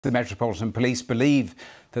The Metropolitan Police believe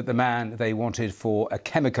that the man they wanted for a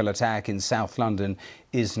chemical attack in South London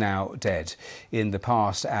is now dead. In the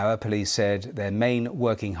past hour, police said their main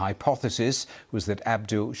working hypothesis was that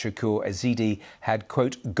Abdul Shakur Azidi had,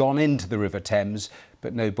 quote, gone into the River Thames,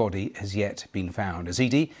 but no body has yet been found.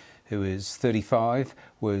 Azidi, who is 35,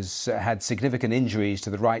 had significant injuries to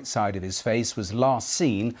the right side of his face, was last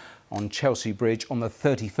seen on Chelsea Bridge on the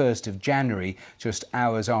 31st of January, just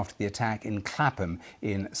hours after the attack in Clapham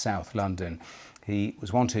in South London. He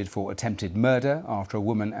was wanted for attempted murder after a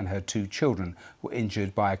woman and her 2 children were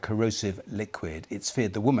injured by a corrosive liquid. It's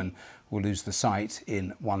feared the woman will lose the sight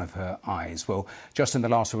in one of her eyes. Well, just in the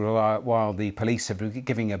last while, the police have been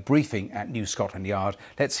giving a briefing at New Scotland Yard.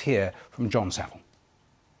 Let's hear from John Saville.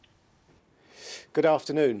 Good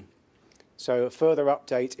afternoon. So a further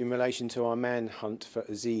update in relation to our manhunt for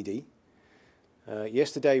Azidi.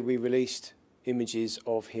 Yesterday we released images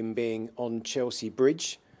of him being on Chelsea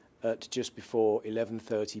Bridge at just before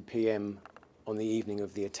 11:30 p.m. on the evening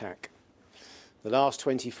of the attack. The last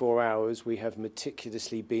 24 hours we have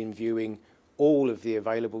meticulously been viewing all of the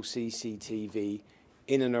available CCTV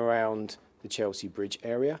in and around the Chelsea Bridge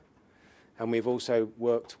area. And we've also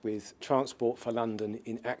worked with Transport for London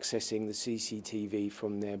in accessing the CCTV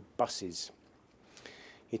from their buses.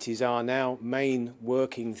 It is our now main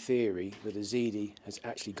working theory that Azidi has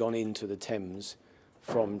actually gone into the Thames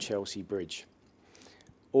from Chelsea Bridge.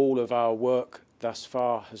 All of our work thus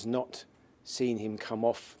far has not seen him come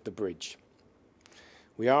off the bridge.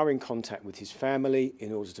 We are in contact with his family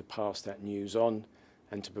in order to pass that news on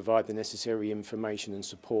and to provide the necessary information and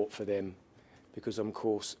support for them, because of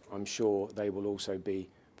course I'm sure they will also be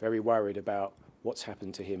very worried about what's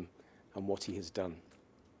happened to him and what he has done.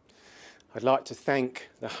 I'd like to thank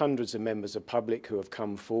the hundreds of members of the public who have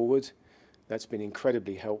come forward. That's been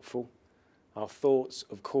incredibly helpful. Our thoughts,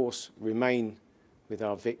 of course, remain with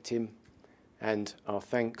our victim, and our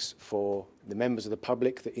thanks for the members of the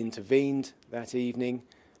public that intervened that evening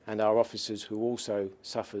and our officers who also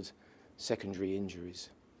suffered secondary injuries.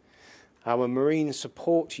 Our Marine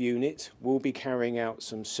Support Unit will be carrying out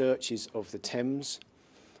some searches of the Thames,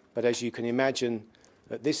 but as you can imagine,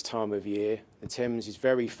 at this time of year, the Thames is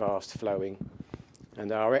very fast flowing,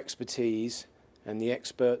 and our expertise and the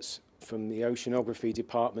experts from the oceanography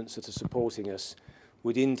departments that are supporting us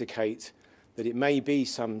would indicate that it may be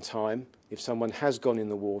some time, if someone has gone in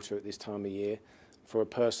the water at this time of year, for a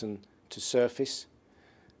person to surface,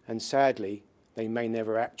 and sadly, they may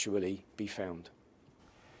never actually be found.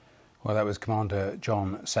 Well, that was Commander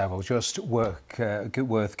John Saville. Just worth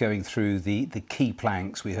going through the key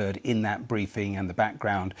planks we heard in that briefing and the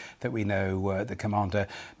background that we know the Commander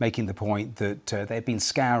making the point that they've been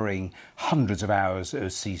scouring hundreds of hours of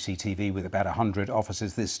CCTV with about 100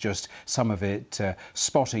 officers. This just some of it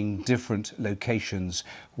spotting different locations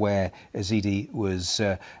where Azidi was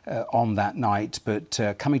on that night, but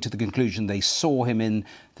coming to the conclusion they saw him in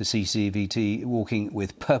the CCTV walking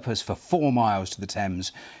with purpose for 4 miles to the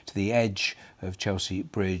Thames, to the edge of Chelsea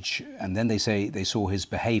Bridge, and then they say they saw his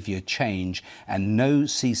behaviour change and no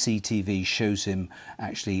CCTV shows him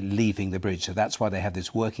actually leaving the bridge. So that's why they have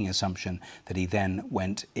this working assumption that he then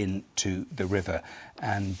went into the river.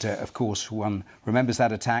 And of course, one remembers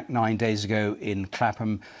that attack 9 days ago in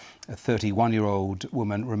Clapham. A 31-year-old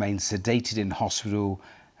woman remains sedated in hospital.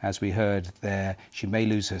 As we heard there, she may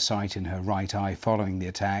lose her sight in her right eye following the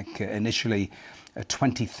attack. Initially, a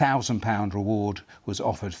 £20,000 reward was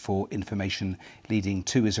offered for information leading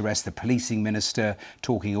to his arrest. The policing minister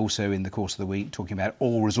talking also in the course of the week, talking about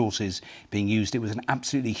all resources being used. It was an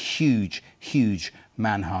absolutely huge, huge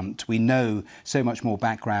manhunt. We know so much more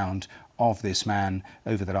background of this man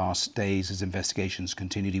over the last days as investigations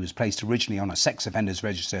continued. He was placed originally on a sex offenders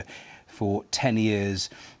register for 10 years,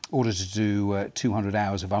 ordered to do 200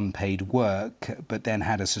 hours of unpaid work, but then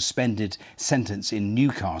had a suspended sentence in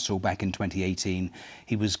Newcastle back in 2018.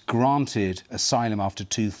 He was granted asylum after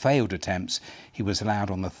 2 failed attempts. He was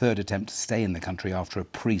allowed on the 3rd attempt to stay in the country after a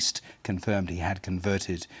priest confirmed he had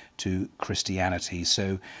converted to Christianity.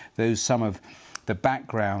 So those some of the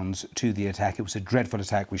backgrounds to the attack. It was a dreadful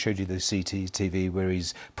attack. We showed you the CCTV where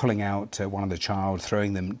he's pulling out one of the child,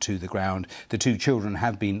 throwing them to the ground. The 2 children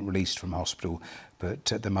have been released from hospital, but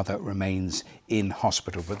the mother remains in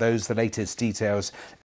hospital. But those are the latest details.